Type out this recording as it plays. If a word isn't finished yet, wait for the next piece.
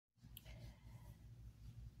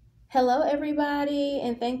Hello, everybody,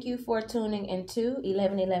 and thank you for tuning into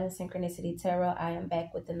 1111 Synchronicity Tarot. I am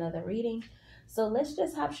back with another reading. So let's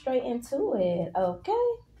just hop straight into it, okay?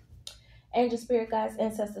 Angel Spirit Guides,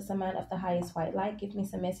 Ancestors, and Mind of the Highest White Light, give me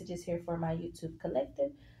some messages here for my YouTube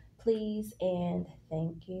collective, please, and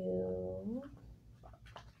thank you.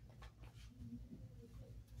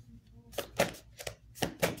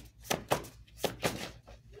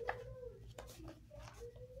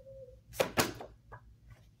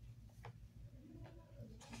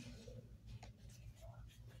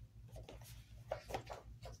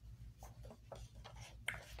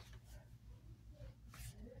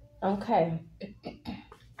 Okay.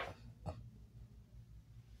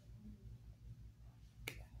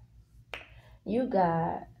 You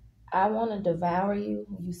got, I want to devour you.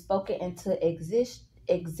 You spoke it into existence,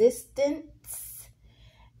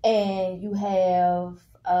 and you have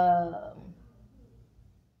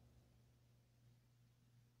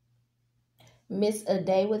miss a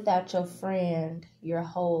day without your friend, your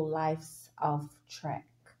whole life's off track.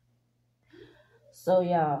 So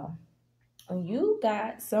y'all, you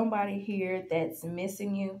got somebody here that's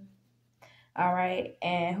missing you. All right.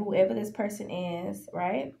 And whoever this person is,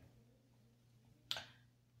 right?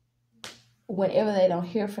 Whenever they don't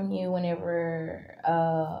hear from you, whenever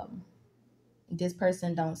this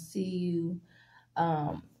person don't see you,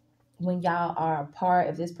 when y'all are apart,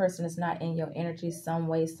 if this person is not in your energy some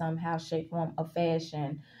way, somehow, shape, form, or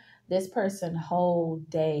fashion, this person whole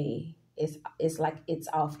day is like it's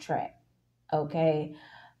off track. Okay.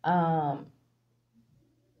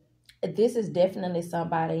 This is definitely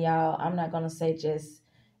somebody, y'all. I'm not gonna say just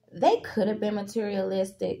they could have been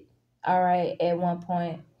materialistic, all right, at one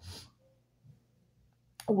point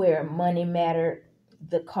where money mattered,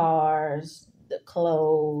 the cars, the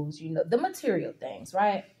clothes, the material things,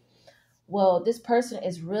 right? Well, this person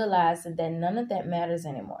is realizing that none of that matters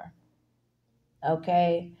anymore.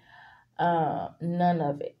 Okay? None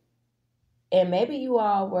of it. And maybe you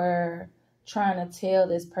all were trying to tell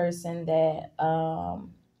this person that,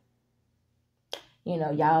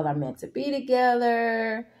 y'all are meant to be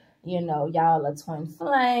together. Y'all are twin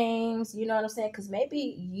flames. You know what I'm saying? Because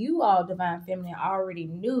maybe you all, Divine Feminine, already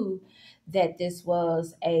knew that this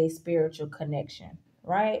was a spiritual connection,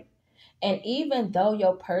 right? And even though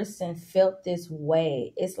your person felt this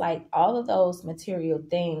way, it's like all of those material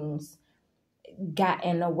things got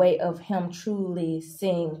in the way of him truly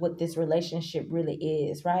seeing what this relationship really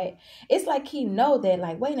is, right? It's like he know that,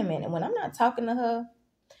 like, wait a minute, when I'm not talking to her,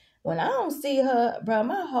 when I don't see her, bro,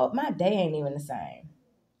 my day ain't even the same.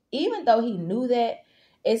 Even though he knew that,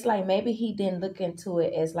 it's like maybe he didn't look into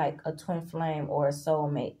it as like a twin flame or a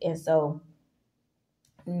soulmate. And so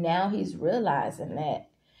now he's realizing that,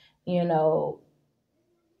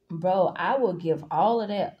 bro, I will give all of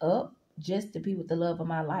that up just to be with the love of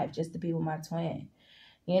my life, just to be with my twin.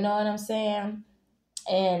 You know what I'm saying?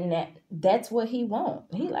 And that's what he want.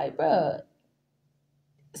 He like, bro,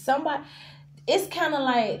 somebody, it's kind of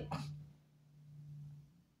like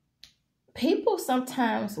people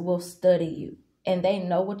sometimes will study you and they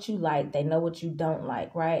know what you like. They know what you don't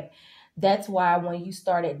like, right? That's why when you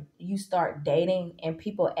start dating and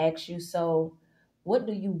people ask you, so what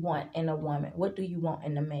do you want in a woman? What do you want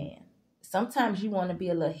in a man? Sometimes you want to be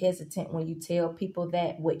a little hesitant when you tell people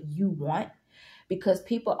that what you want, because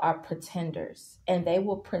people are pretenders and they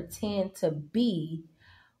will pretend to be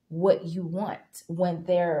what you want when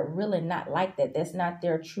they're really not like that. That's not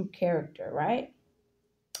their true character, right?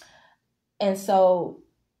 And so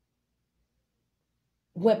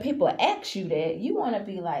when people ask you that, you want to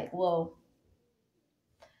be like, well,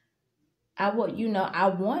 I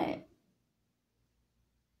want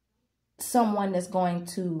someone that's going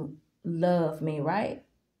to love me, right?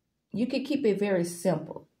 You can keep it very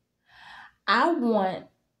simple. I want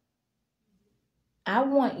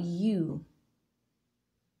you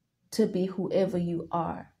to be whoever you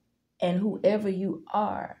are. And whoever you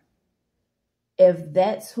are, if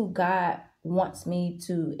that's who God wants me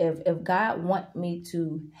to, if God wants me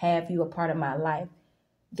to have you a part of my life,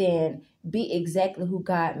 then be exactly who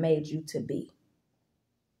God made you to be.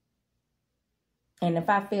 And if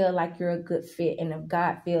I feel like you're a good fit, and if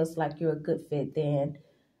God feels like you're a good fit, then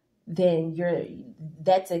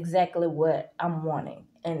that's exactly what I'm wanting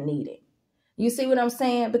and needing. You see what I'm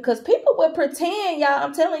saying? Because people will pretend, y'all.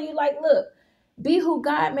 I'm telling you, like, look, be who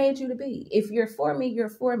God made you to be. If you're for me, you're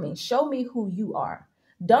for me. Show me who you are.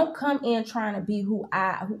 Don't come in trying to be who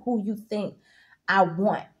you think I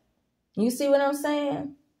want. You see what I'm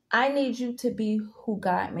saying? I need you to be who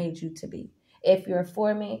God made you to be. If you're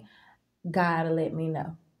for me, God will let me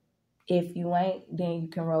know. If you ain't, then you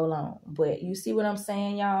can roll on. But you see what I'm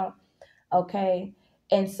saying, y'all? Okay.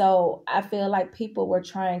 And so I feel like people were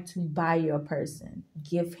trying to buy your person,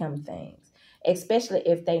 give him things, especially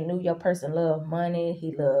if they knew your person loved money,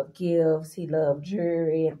 he loved gifts, he loved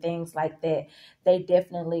jewelry and things like that. They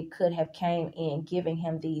definitely could have came in giving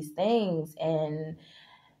him these things, and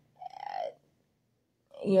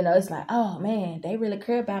it's like, oh man, they really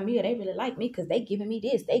care about me, or they really like me because they giving me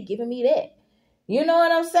this, they giving me that. You know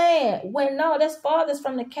what I'm saying? When no, that's farthest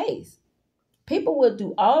from the case. People will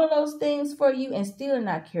do all of those things for you and still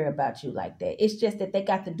not care about you like that. It's just that they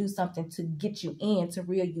got to do something to get you in, to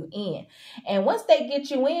reel you in. And once they get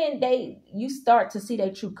you in, you start to see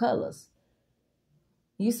their true colors.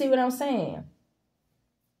 You see what I'm saying?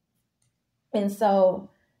 And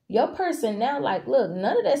so your person now, like, look,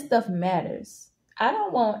 none of that stuff matters. I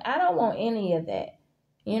don't want any of that.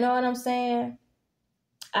 You know what I'm saying?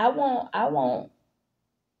 I want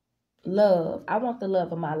love. I want the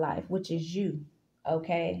love of my life, which is you.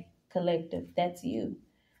 Okay, collective, that's you.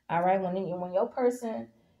 All right, when your person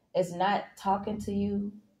is not talking to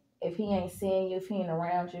you, if he ain't seeing you, if he ain't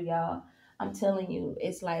around you, y'all, I'm telling you,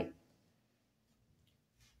 it's like,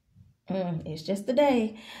 it's just a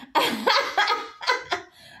day.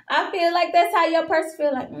 I feel like that's how your person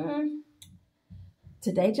feel, like,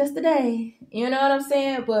 today just a day. You know what I'm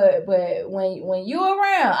saying? But when you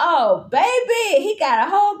around, oh baby, he got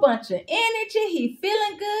a whole bunch of energy. He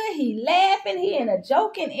feeling good. He laughing. He in a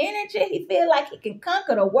joking energy. He feel like he can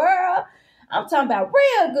conquer the world. I'm talking about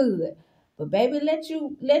real good. But baby, let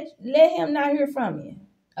him not hear from you.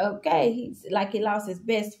 Okay, he's like he lost his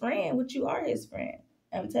best friend, which you are his friend.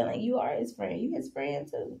 I'm telling you, you are his friend. You his friend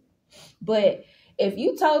too. But if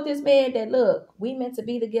you told this man that, look, we meant to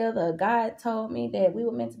be together, God told me that we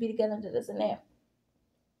were meant to be together, and this and that,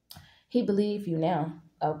 he believed you now,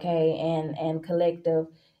 okay? And collective,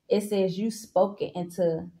 it says you spoke it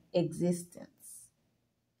into existence.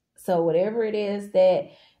 So whatever it is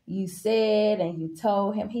that you said and you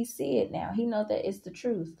told him, he see it now. He know that it's the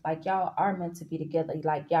truth. Like, y'all are meant to be together.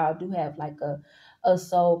 Like, y'all do have like a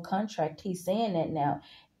soul contract. He's saying that now.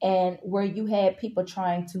 And where you had people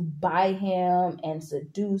trying to buy him and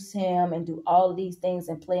seduce him and do all of these things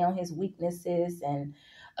and play on his weaknesses and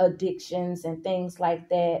addictions and things like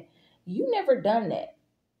that, you never done that.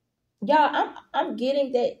 Y'all, I'm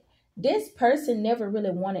getting that this person never really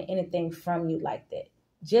wanted anything from you like that.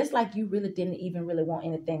 Just like you really didn't even really want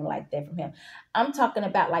anything like that from him. I'm talking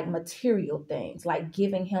about like material things, like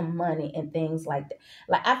giving him money and things like that.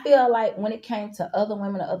 Like, I feel like when it came to other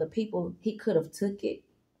women or other people, he could have took it.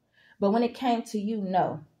 But when it came to you,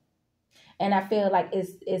 no. And I feel like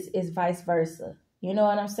it's vice versa. You know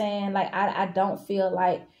what I'm saying? Like, I don't feel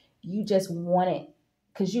like you just wanted,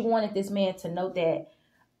 because you wanted this man to know that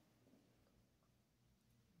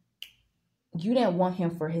you didn't want him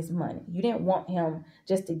for his money. You didn't want him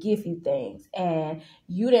just to give you things. And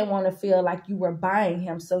you didn't want to feel like you were buying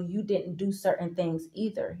him, so you didn't do certain things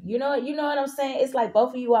either. You know what I'm saying? It's like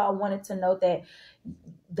both of you all wanted to know that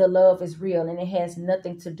the love is real and it has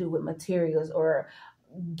nothing to do with materials or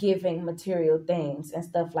giving material things and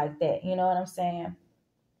stuff like that. You know what I'm saying?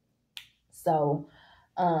 So,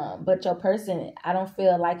 but your person, I don't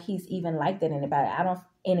feel like he's even like that anybody. I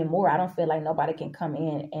don't feel like nobody can come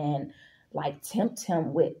in and like tempt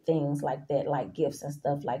him with things like that, like gifts and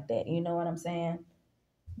stuff like that. You know what I'm saying?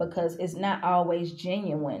 Because it's not always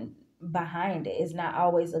genuine behind it. It's not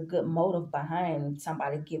always a good motive behind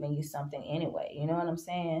somebody giving you something anyway. You know what I'm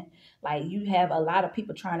saying? Like, you have a lot of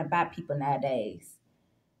people trying to buy people nowadays.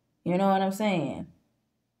 You know what I'm saying?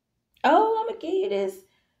 Oh, I'm going to give you this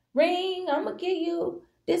ring. I'm going to give you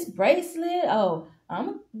this bracelet. Oh, I'm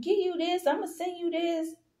going to give you this. I'm going to send you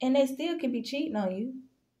this. And they still can be cheating on you.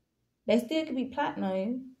 They still can be plotting on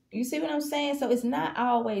you. You see what I'm saying? So it's not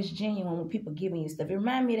always genuine when people giving you stuff. It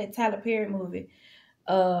reminds me of that Tyler Perry movie,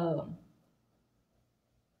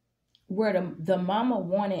 where the mama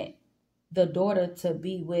wanted the daughter to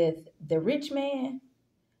be with the rich man,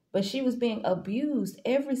 but she was being abused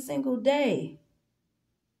every single day.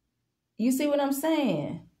 You see what I'm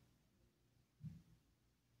saying?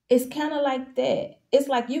 It's kind of like that. It's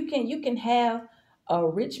like you can have a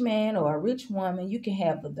rich man or a rich woman. You can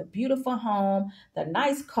have the beautiful home, the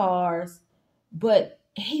nice cars, but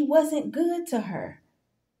he wasn't good to her.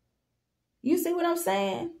 You see what I'm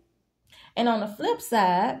saying? And on the flip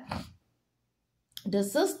side, the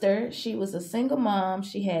sister, she was a single mom.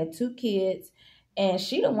 She had 2 kids, and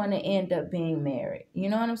she the one that ended up being married. You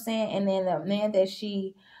know what I'm saying? And then the man that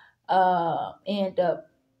she ended up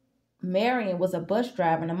marrying was a bus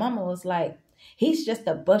driver, and the mama was like, he's just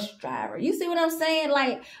a bus driver. You see what I'm saying?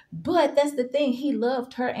 Like, but that's the thing. He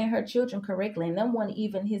loved her and her children correctly, and them weren't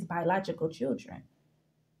even his biological children.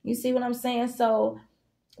 You see what I'm saying? So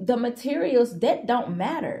the materials, that don't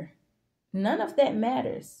matter. None of that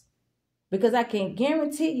matters. Because I can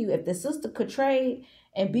guarantee you, if the sister could trade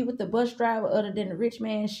and be with the bus driver other than the rich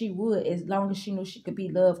man, she would, as long as she knew she could be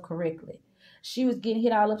loved correctly. She was getting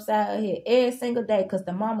hit all upside her head every single day because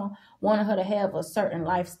the mama wanted her to have a certain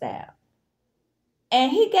lifestyle.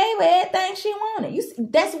 And he gave her everything she wanted. You see,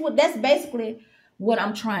 that's basically what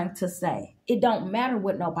I'm trying to say. It don't matter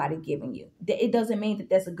what nobody giving you. It doesn't mean that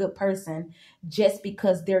that's a good person just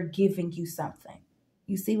because they're giving you something.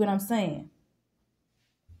 You see what I'm saying?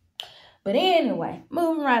 But anyway,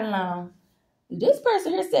 moving right along. This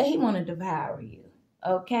person here said he want to devour you.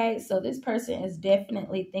 Okay, so this person is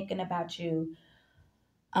definitely thinking about you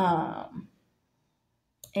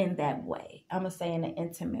in that way. I'm going to say in an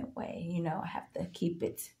intimate way. You know, I have to keep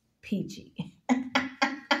it PG.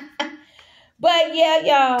 But yeah,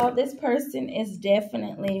 y'all, this person is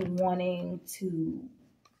definitely wanting to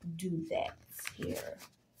do that here.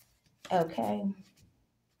 Okay.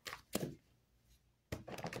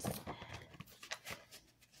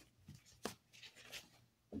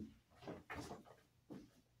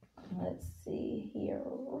 Let's see here.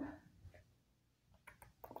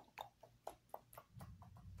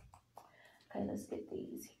 Okay, let's get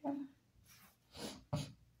these here.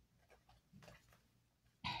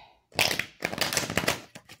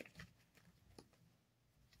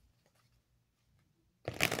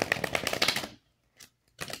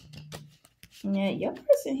 Yeah, your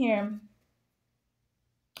person here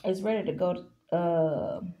is ready to go.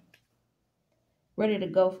 Ready to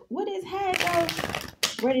go. What is how it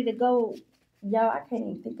goes? Ready to go. Y'all, I can't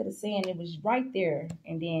even think of the saying. It was right there,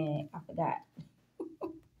 and then I forgot.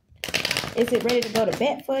 Is it ready to go to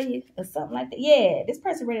bat for you or something like that? Yeah, this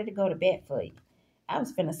person ready to go to bat for you. I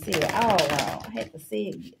was finna say it all wrong. I had to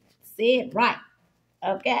say it right.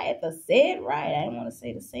 Okay, I had to say it right. I didn't want to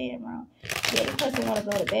say the saying wrong. Yeah, this person want to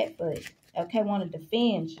go to bat for you. Okay, want to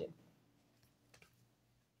defend you.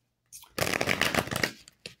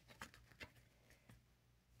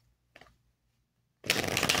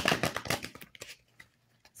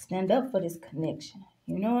 Stand up for this connection.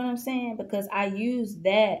 You know what I'm saying? Because I use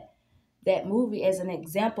that movie as an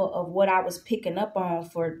example of what I was picking up on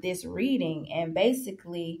for this reading. And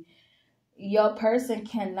basically, your person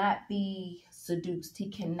cannot be seduced. He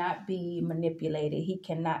cannot be manipulated. He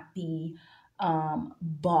cannot be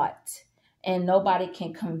bought. And nobody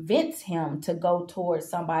can convince him to go towards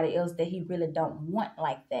somebody else that he really don't want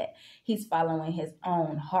like that. He's following his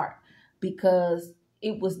own heart because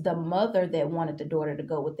it was the mother that wanted the daughter to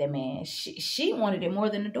go with that man. She wanted it more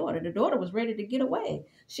than the daughter. The daughter was ready to get away.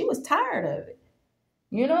 She was tired of it.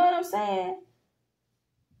 You know what I'm saying?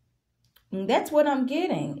 And that's what I'm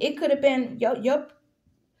getting. It could have been your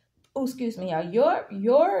oh, excuse me, y'all.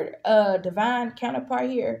 Your divine counterpart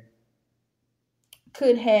here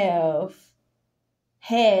could have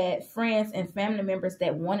had friends and family members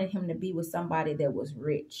that wanted him to be with somebody that was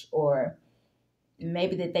rich, or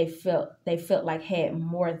maybe that they felt like had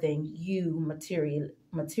more than you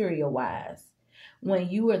material wise, when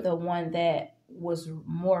you were the one that was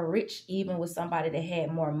more rich, even with somebody that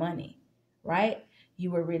had more money, right? You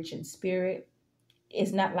were rich in spirit.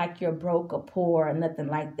 It's not like you're broke or poor or nothing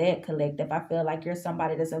like that, collective. I feel like you're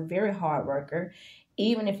somebody that's a very hard worker.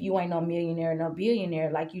 Even if you ain't no millionaire, no billionaire,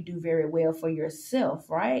 like you do very well for yourself,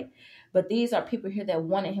 right? But these are people here that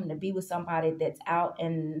wanted him to be with somebody that's out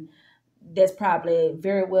and that's probably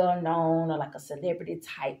very well known, or like a celebrity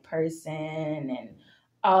type person and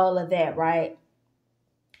all of that, right?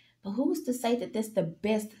 But who's to say that that's the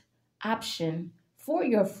best option for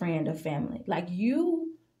your friend or family? Like, you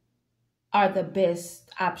are the best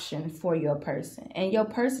option for your person. And your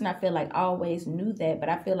person, I feel like, always knew that, but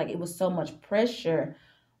I feel like it was so much pressure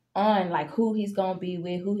on like who he's gonna be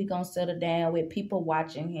with, who he gonna settle down with, people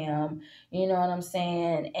watching him, you know what I'm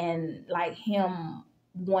saying? And like him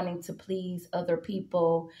wanting to please other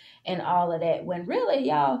people and all of that, when really,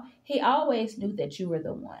 y'all, he always knew that you were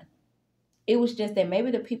the one. It was just that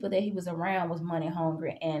maybe the people that he was around was money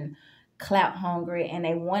hungry and clout hungry, and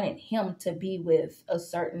they wanted him to be with a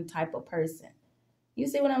certain type of person. You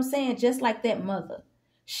see what I'm saying? Just like that mother.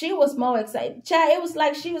 She was more excited. Child, it was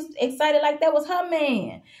like she was excited like that was her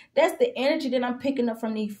man. That's the energy that I'm picking up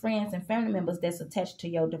from these friends and family members that's attached to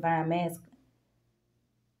your divine masculine.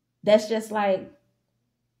 That's just like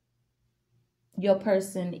your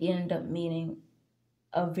person ended up meeting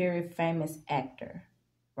a very famous actor,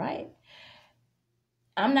 right?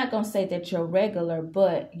 I'm not going to say that you're regular,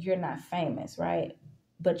 but you're not famous, right?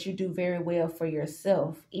 But you do very well for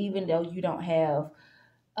yourself, even though you don't have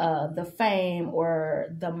the fame or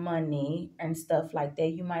the money and stuff like that.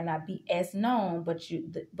 You might not be as known, but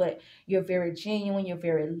you're very genuine, you're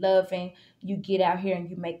very loving. You get out here and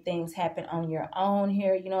you make things happen on your own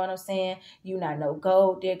here. You know what I'm saying? You're not no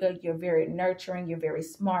gold digger. You're very nurturing. You're very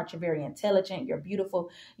smart. You're very intelligent. You're beautiful.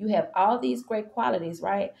 You have all these great qualities,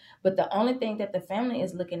 right? But the only thing that the family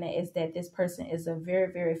is looking at is that this person is a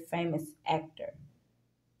very, very famous actor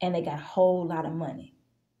and they got a whole lot of money.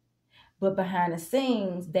 But behind the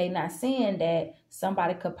scenes, they not seeing that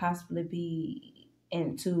somebody could possibly be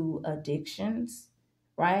into addictions,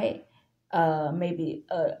 right? Maybe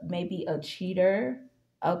a cheater,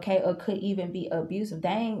 okay, or could even be abusive. They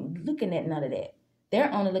ain't looking at none of that.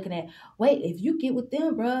 They're only looking at, wait, if you get with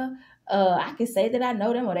them, bruh, I can say that I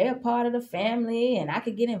know them or they're a part of the family and I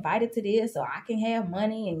could get invited to this or I can have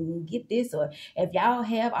money and get this, or if y'all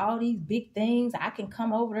have all these big things, I can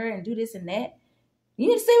come over there and do this and that.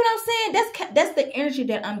 You see what I'm saying? That's the energy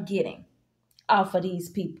that I'm getting off of these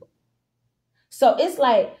people. So it's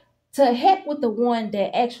like, to heck with the one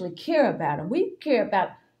that actually care about them. We care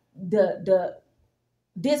about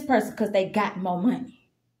this person because they got more money,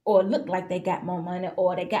 or look like they got more money,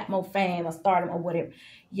 or they got more fame or stardom or whatever.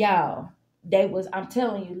 Y'all, I'm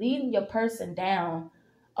telling you, leading your person down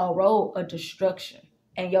a road of destruction.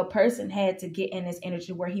 And your person had to get in this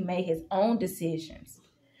energy where he made his own decisions.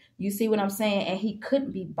 You see what I'm saying? And he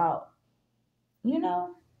couldn't be bought, you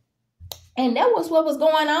know? And that was what was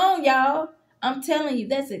going on, y'all. I'm telling you,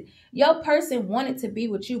 that's it. Your person wanted to be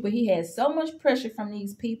with you, but he had so much pressure from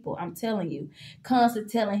these people. I'm telling you,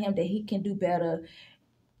 constantly telling him that he can do better.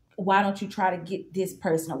 Why don't you try to get this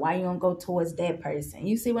person? Or why you don't go towards that person?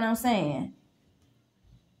 You see what I'm saying?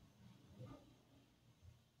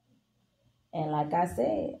 And like I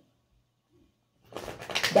said,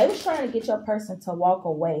 they was trying to get your person to walk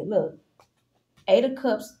away. Look, 8 of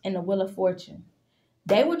Cups and the Wheel of Fortune.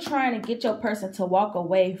 They were trying to get your person to walk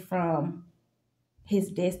away from his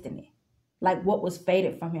destiny, like what was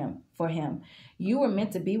fated from him for him. You were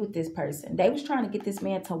meant to be with this person. They was trying to get this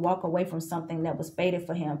man to walk away from something that was fated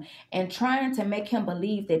for him and trying to make him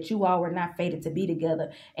believe that you all were not fated to be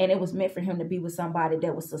together and it was meant for him to be with somebody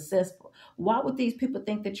that was successful. Why would these people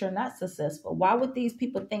think that you're not successful? Why would these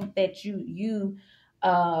people think that you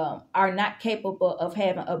are not capable of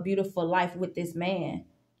having a beautiful life with this man?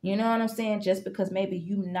 You know what I'm saying? Just because maybe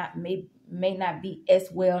you may not be as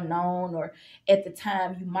well known, or at the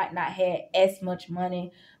time you might not have as much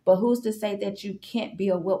money, but who's to say that you can't be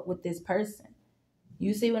a whelp with this person?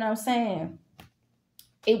 You see what I'm saying?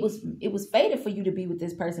 It was fated for you to be with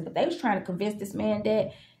this person, but they was trying to convince this man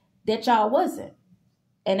that y'all wasn't.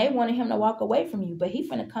 And they wanted him to walk away from you. But he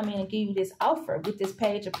finna come in and give you this offer with this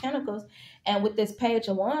Page of Pentacles and with this Page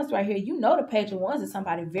of Wands right here. You know the Page of Wands is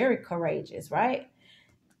somebody very courageous, right?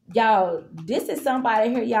 Y'all, this is somebody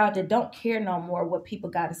here, y'all, that don't care no more what people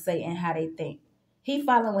got to say and how they think. He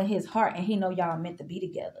following his heart and he know y'all meant to be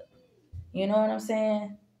together. You know what I'm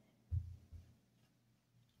saying?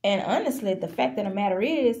 And honestly, the fact of the matter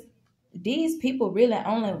is, these people really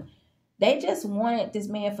they just wanted this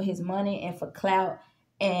man for his money and for clout.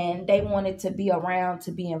 And they wanted to be around,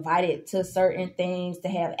 to be invited to certain things, to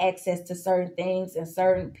have access to certain things and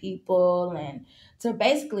certain people, and to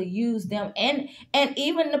basically use them. And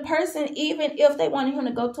even the person, even if they wanted him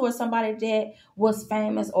to go towards somebody that was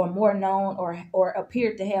famous or more known or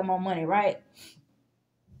appeared to have more money, right?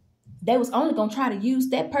 They was only going to try to use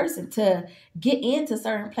that person to get into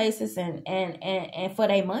certain places and for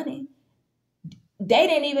their money. They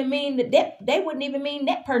didn't even mean that they wouldn't even mean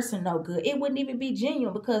that person no good. It wouldn't even be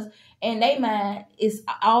genuine, because in their mind it's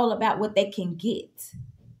all about what they can get.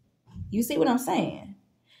 You see what I'm saying?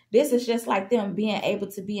 This is just like them being able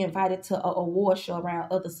to be invited to an award show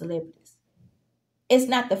around other celebrities. It's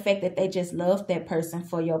not the fact that they just love that person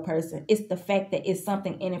for your person. It's the fact that it's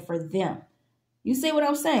something in it for them. You see what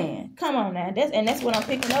I'm saying? Come on now. That's what I'm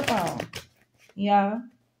picking up on. Yeah.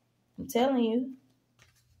 I'm telling you.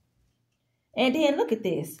 And then look at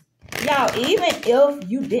this. Y'all, even if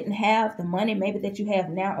you didn't have the money maybe that you have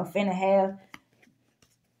now or finna have,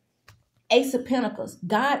 Ace of Pentacles,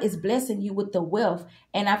 God is blessing you with the wealth.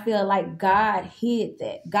 And I feel like God hid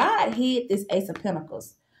that. God hid this Ace of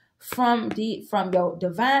Pentacles from your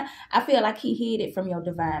divine. I feel like he hid it from your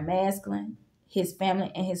divine masculine, his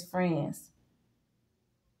family, and his friends.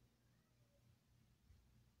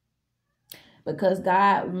 Because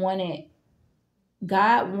God wanted,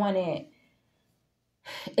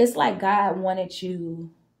 it's like God wanted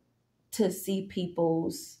you to see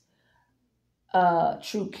people's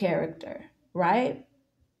true character, right?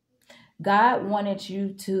 God wanted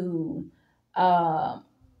you to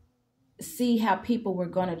see how people were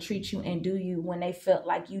going to treat you and do you when they felt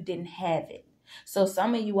like you didn't have it. So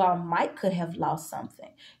some of you all might could have lost something.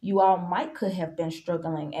 You all might could have been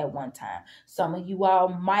struggling at one time. Some of you all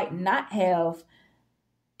might not have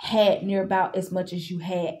had near about as much as you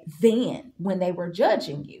had then when they were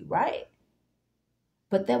judging you, right?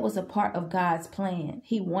 But that was a part of God's plan.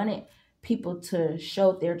 He wanted people to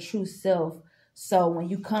show their true self. So when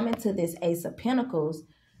you come into this Ace of Pentacles,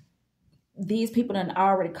 these people done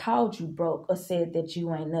already called you broke or said that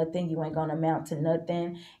you ain't nothing, you ain't gonna amount to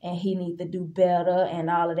nothing, and he need to do better and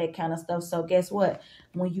all of that kind of stuff. So guess what?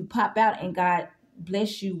 When you pop out and God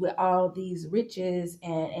bless you with all these riches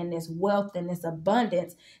and this wealth and this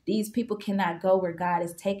abundance, these people cannot go where God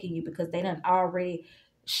is taking you because they done already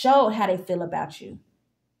showed how they feel about you.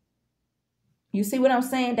 You see what I'm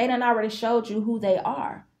saying? They done already showed you who they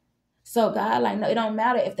are. So God, like, no, it don't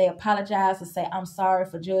matter if they apologize and say, I'm sorry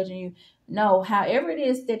for judging you. No, however it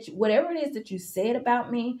is that whatever it is that you said about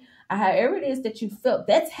me, or however it is that you felt,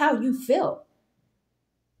 that's how you felt.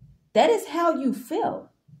 That is how you felt.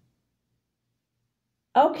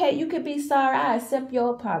 Okay, you could be sorry. I accept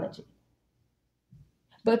your apology.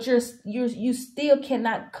 But you still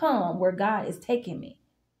cannot come where God is taking me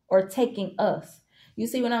or taking us. You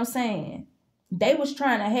see what I'm saying? They was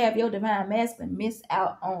trying to have your divine masculine miss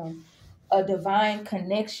out on a divine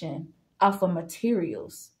connection off of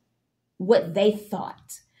materials, what they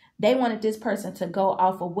thought. They wanted this person to go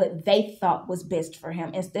off of what they thought was best for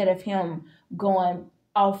him instead of him going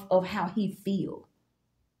off of how he feel.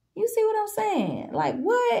 You see what I'm saying? Like,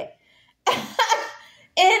 what?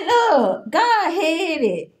 And look, God hid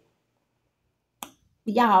it.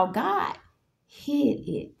 Y'all, God hid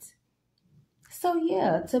it. So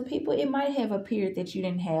yeah, to people, it might have appeared that you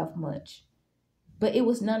didn't have much. But it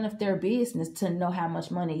was none of their business to know how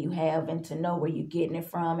much money you have and to know where you're getting it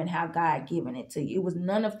from and how God giving it to you. It was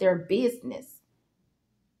none of their business.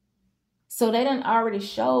 So they done already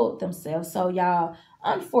showed themselves. So y'all,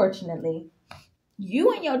 unfortunately,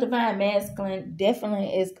 you and your divine masculine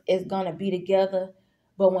definitely is going to be together.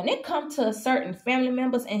 But when it comes to certain family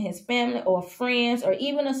members in his family or friends or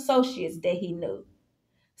even associates that he knew,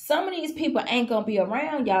 some of these people ain't going to be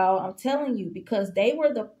around, y'all. I'm telling you, because they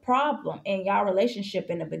were the problem in y'all relationship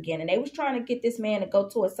in the beginning. They was trying to get this man to go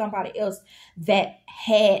towards somebody else that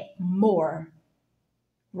had more,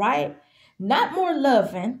 right? Not more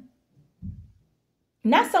loving,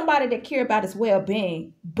 not somebody that cared about his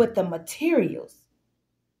well-being, but the materials.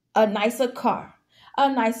 A nicer car,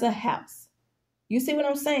 a nicer house. You see what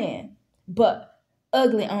I'm saying? But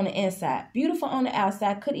ugly on the inside. Beautiful on the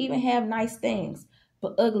outside. Could even have nice things,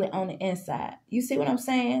 but ugly on the inside. You see what I'm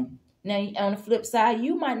saying? Now, on the flip side,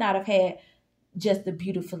 you might not have had just the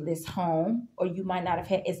beautifulest home, or you might not have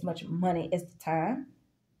had as much money as the time,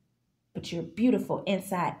 but you're beautiful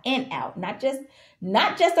inside and out. Not just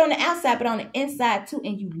on the outside, but on the inside too.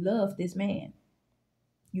 And you love this man.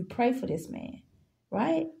 You pray for this man,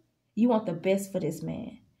 right? You want the best for this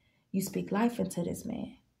man. You speak life into this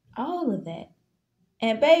man. All of that.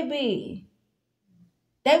 And baby,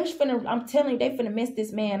 I'm telling you, they finna miss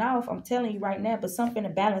this man off. I'm telling you right now, but something to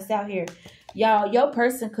balance out here. Y'all, your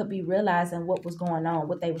person could be realizing what was going on,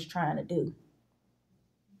 what they was trying to do.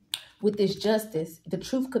 With this justice, the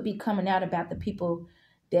truth could be coming out about the people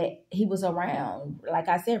that he was around. Like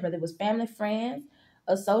I said, whether it was family, friends,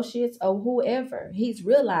 associates, or whoever, he's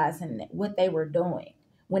realizing what they were doing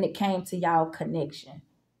when it came to y'all connection.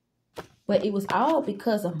 But it was all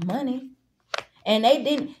because of money. And they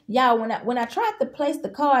didn't, y'all, when I tried to place the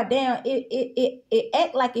card down, it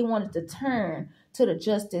act like it wanted to turn to the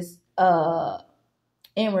justice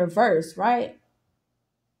in reverse, right?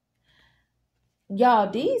 Y'all,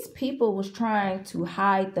 these people was trying to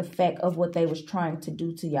hide the fact of what they was trying to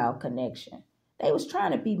do to y'all connection. They was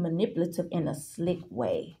trying to be manipulative in a slick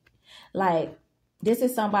way. Like, this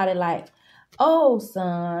is somebody like, oh,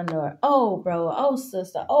 son, or oh, bro, oh,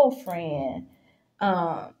 sister, oh, friend.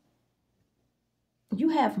 You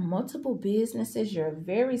have multiple businesses. You're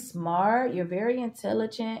very smart. You're very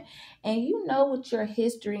intelligent. And you know with your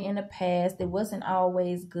history in the past, it wasn't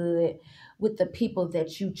always good with the people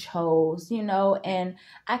that you chose, you know. And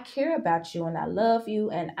I care about you and I love you.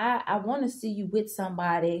 And I want to see you with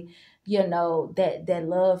somebody, you know, that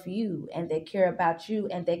love you and that care about you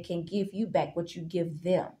and that can give you back what you give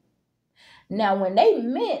them. Now, when they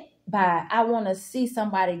meant by I want to see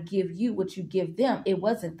somebody give you what you give them, it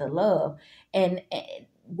wasn't the love. And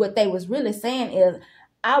what they was really saying is,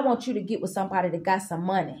 I want you to get with somebody that got some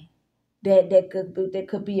money, that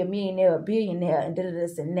could be a millionaire, a billionaire, and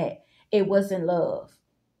this and that. It wasn't love.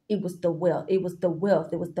 It was the wealth. It was the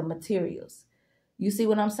wealth. It was the materials. You see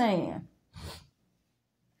what I'm saying?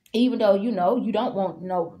 Even though, you don't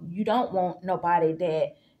want nobody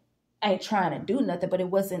that ain't trying to do nothing, but it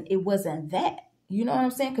wasn't that. You know what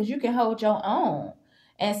I'm saying? Because you can hold your own.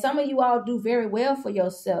 And some of you all do very well for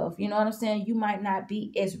yourself. You know what I'm saying? You might not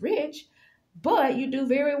be as rich, but you do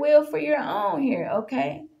very well for your own here,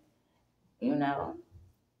 okay? You know.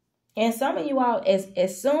 And some of you all,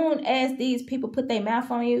 as soon as these people put their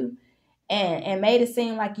mouth on you and made it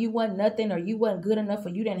seem like you wasn't nothing, or you wasn't good enough, or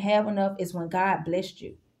you didn't have enough, is when God blessed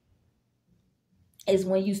you. Is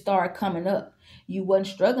when you start coming up. You wasn't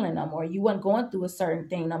struggling no more. You wasn't going through a certain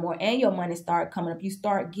thing no more. And your money started coming up. You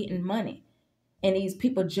start getting money. And these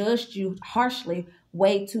people judged you harshly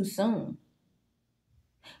way too soon.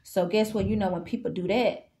 So guess what? When people do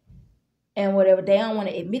that, and whatever, they don't want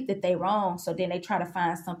to admit that they wrong. So then they try to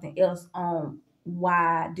find something else on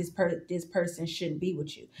why this person shouldn't be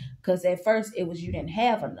with you. Because at first it was you didn't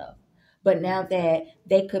have enough. But now that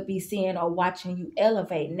they could be seeing or watching you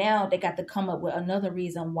elevate, now they got to come up with another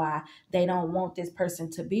reason why they don't want this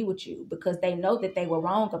person to be with you, because they know that they were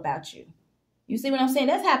wrong about you. You see what I'm saying?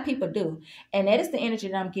 That's how people do. And that is the energy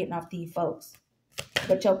that I'm getting off these folks.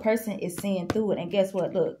 But your person is seeing through it. And guess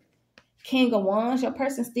what? Look, King of Wands, your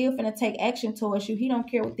person still finna take action towards you. He don't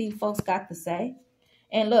care what these folks got to say.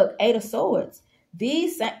 And look, Eight of Swords.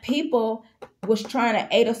 These people was trying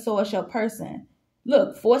to Eight of Swords your person.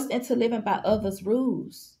 Look, forced into living by others'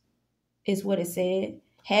 rules is what it said.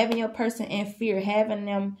 Having your person in fear, having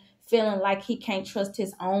them feeling like he can't trust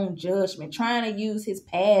his own judgment, trying to use his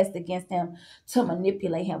past against him to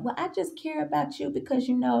manipulate him. Well, I just care about you because,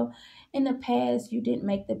 in the past, you didn't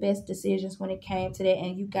make the best decisions when it came to that,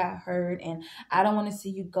 and you got hurt, and I don't want to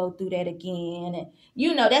see you go through that again. And,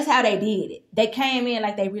 that's how they did it. They came in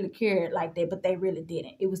like they really cared like that, but they really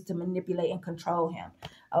didn't. It was to manipulate and control him.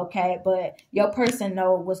 Okay, but your person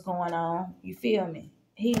know what's going on. You feel me?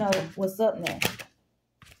 He know what's up now.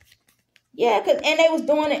 Yeah, and they was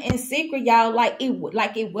doing it in secret, y'all, like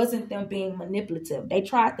it wasn't them being manipulative. They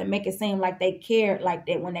tried to make it seem like they cared like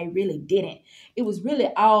that when they really didn't. It was really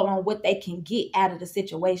all on what they can get out of the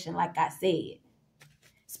situation, like I said.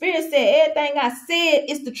 Spirit said, everything I said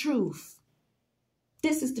is the truth.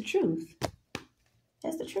 This is the truth.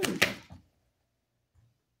 That's the truth.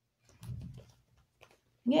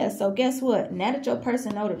 Yeah, so guess what? Now that your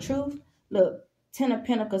person know the truth, look, Ten of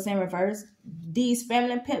Pentacles in reverse. These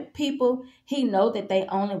family people, he know that they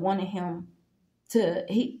only wanted him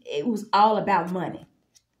it was all about money.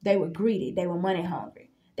 They were greedy. They were money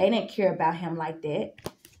hungry. They didn't care about him like that.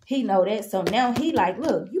 He know that. So now he like,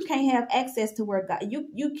 look, you can't have access to where God,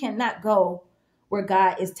 you cannot go where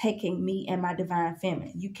God is taking me and my divine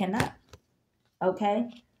feminine. You cannot. Okay?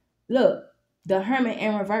 Look, the Hermit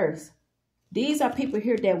in reverse. These are people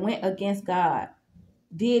here that went against God,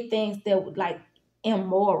 did things that were like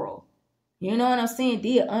immoral. You know what I'm saying?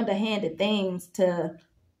 Did underhanded things to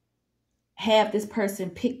have this person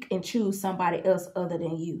pick and choose somebody else other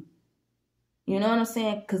than you. You know what I'm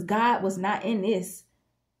saying? Because God was not in this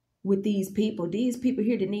with these people. These people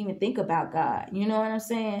here didn't even think about God. You know what I'm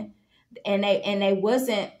saying? And they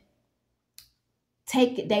wasn't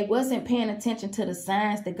paying attention to the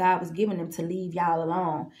signs that God was giving them to leave y'all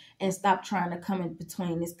alone and stop trying to come in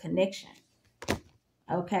between this connection.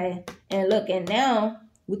 Okay? And look, and now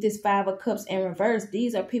with this Five of Cups in reverse,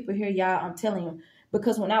 these are people here, y'all, I'm telling you,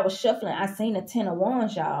 because when I was shuffling, I seen the Ten of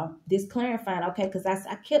Wands, y'all. This clarifying, okay? Because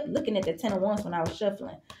I kept looking at the Ten of Wands when I was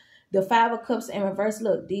shuffling. The Five of Cups in reverse,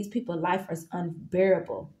 look, these people's life is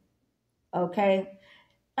unbearable. Okay?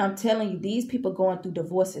 I'm telling you, these people going through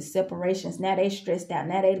divorces, separations. Now they stressed out.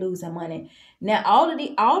 Now they losing money. Now all of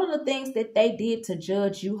the things that they did to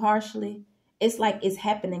judge you harshly, it's like it's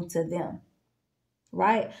happening to them.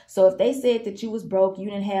 Right? So if they said that you was broke, you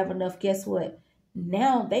didn't have enough, guess what?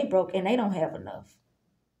 Now they broke and they don't have enough.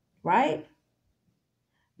 Right?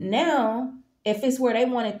 Now, if it's where they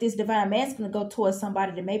wanted this divine masculine to go towards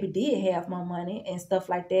somebody that maybe did have more money and stuff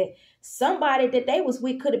like that, somebody that they was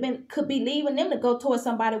with could be leaving them to go towards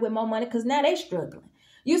somebody with more money because now they struggling.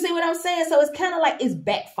 You see what I'm saying? So it's kind of like it's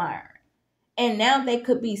backfiring. And now they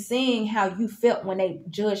could be seeing how you felt when they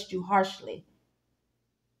judged you harshly.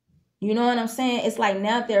 You know what I'm saying? It's like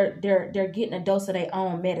now they're getting a dose of their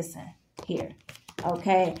own medicine here.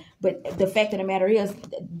 Okay, but the fact of the matter is,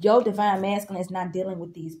 your divine masculine is not dealing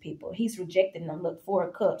with these people. He's rejecting them. Look, Four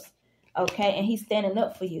of Cups. Okay, and he's standing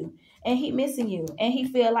up for you, and he missing you, and he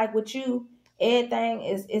feel like with you, everything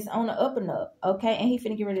is on the up and up. Okay, and he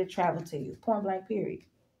finna get ready to travel to you. Point blank, period.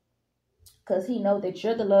 Because he know that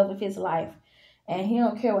you're the love of his life, and he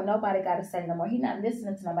don't care what nobody got to say no more. He not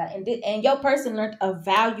listening to nobody, and your person learned a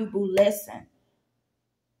valuable lesson.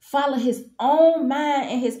 follow his own mind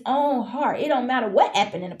and his own heart. It don't matter what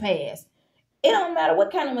happened in the past. It don't matter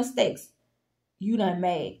what kind of mistakes you done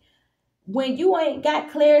made. When you ain't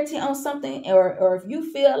got clarity on something, or if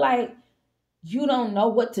you feel like you don't know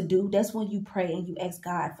what to do, that's when you pray and you ask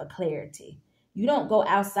God for clarity. You don't go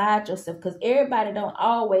outside yourself, because everybody don't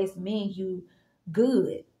always mean you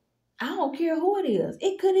good. I don't care who it is.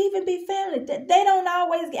 It could even be family. They don't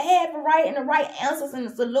always have the right answers and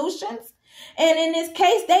the solutions. And in this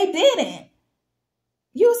case, they didn't.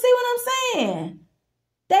 You see what I'm saying?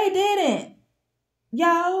 They didn't.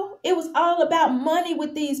 Y'all, it was all about money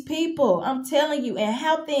with these people. I'm telling you, and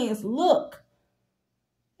how things look.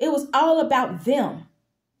 It was all about them.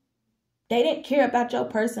 They didn't care about your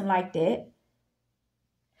person like that.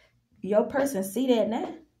 Your person see that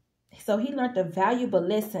now. So he learned a valuable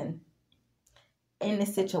lesson in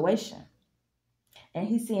this situation. And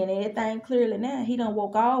he's seeing everything clearly now. He done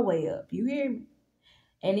woke all the way up. You hear me?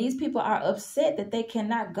 And these people are upset that they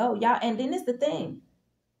cannot go. Y'all, and then it's the thing.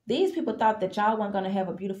 These people thought that y'all weren't going to have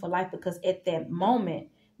a beautiful life, because at that moment,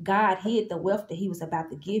 God hid the wealth that he was about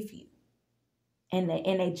to give you. And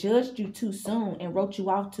they judged you too soon and wrote you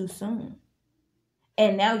off too soon.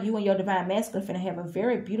 And now you and your divine masculine are going to have a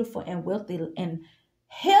very beautiful and wealthy and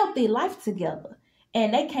healthy life together.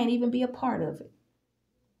 And they can't even be a part of it.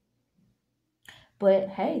 But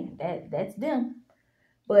hey, that's them.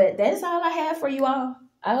 But that's all I have for you all.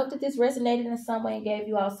 I hope that this resonated in some way and gave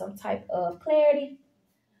you all some type of clarity.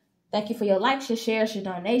 Thank you for your likes, your shares, your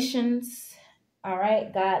donations. All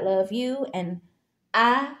right. God love you. And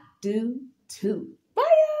I do too. Bye.